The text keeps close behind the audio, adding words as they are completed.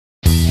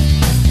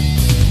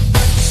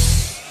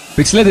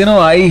पिछले दिनों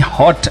आई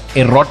hot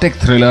erotic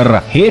thriller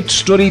hate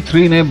story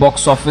 3 ने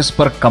बॉक्स ऑफिस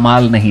पर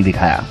कमाल नहीं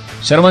दिखाया।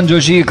 शर्मन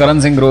जोशी, करण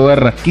सिंह ग्रोवर,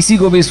 किसी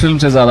को भी इस फिल्म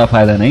से ज्यादा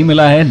फायदा नहीं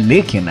मिला है,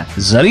 लेकिन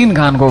जरीन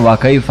खान को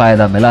वाकई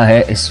फायदा मिला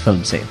है इस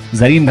फिल्म से।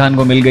 जरीन खान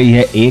को मिल गई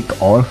है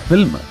एक और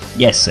फिल्म।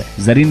 यस,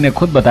 जरीन ने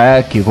खुद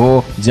बताया कि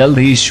वो जल्द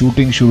ही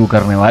शूटिंग शुरू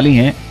करने वाली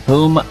हैं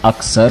फिल्म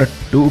अक्सर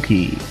 2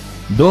 की।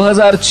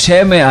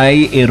 2006 में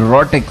आई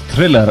एरोटिक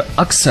थ्रिलर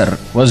अक्सर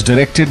वॉज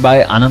डायरेक्टेड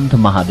बाय अनंत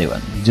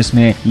महादेवन,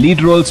 जिसमें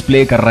लीड रोल्स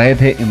प्ले कर रहे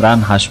थे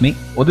इमरान हाशमी,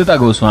 उदिता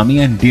Goswami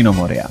and Dino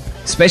Moriya.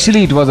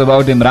 Especially it was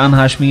about Imran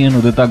Hashmi and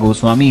Udita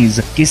Goswami's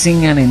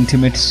kissing and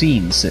intimate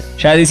scenes.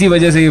 शायद इसी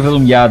वजह से ये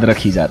फिल्म याद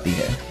रखी जाती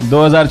है।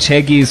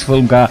 2006 की इस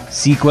फिल्म का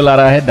सीक्वल आ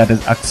रहा है, दैट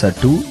इज अक्सर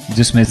 2,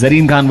 जिसमें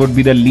Zareen Khan would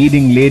be the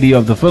leading lady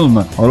of the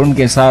film और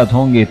उनके साथ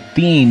होंगे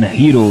 3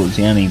 हीरोज,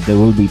 यानी there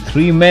will be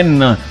 3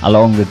 main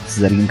along with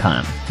Zareen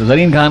Khan. तो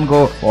जरीन खान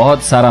को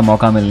बहुत सारा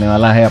मौका मिलने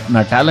वाला है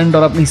अपना टैलेंट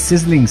और अपनी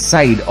सिजलिंग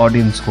साइड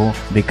ऑडियंस को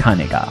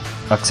दिखाने का।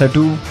 अक्सर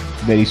 2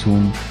 very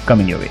soon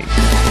coming your way.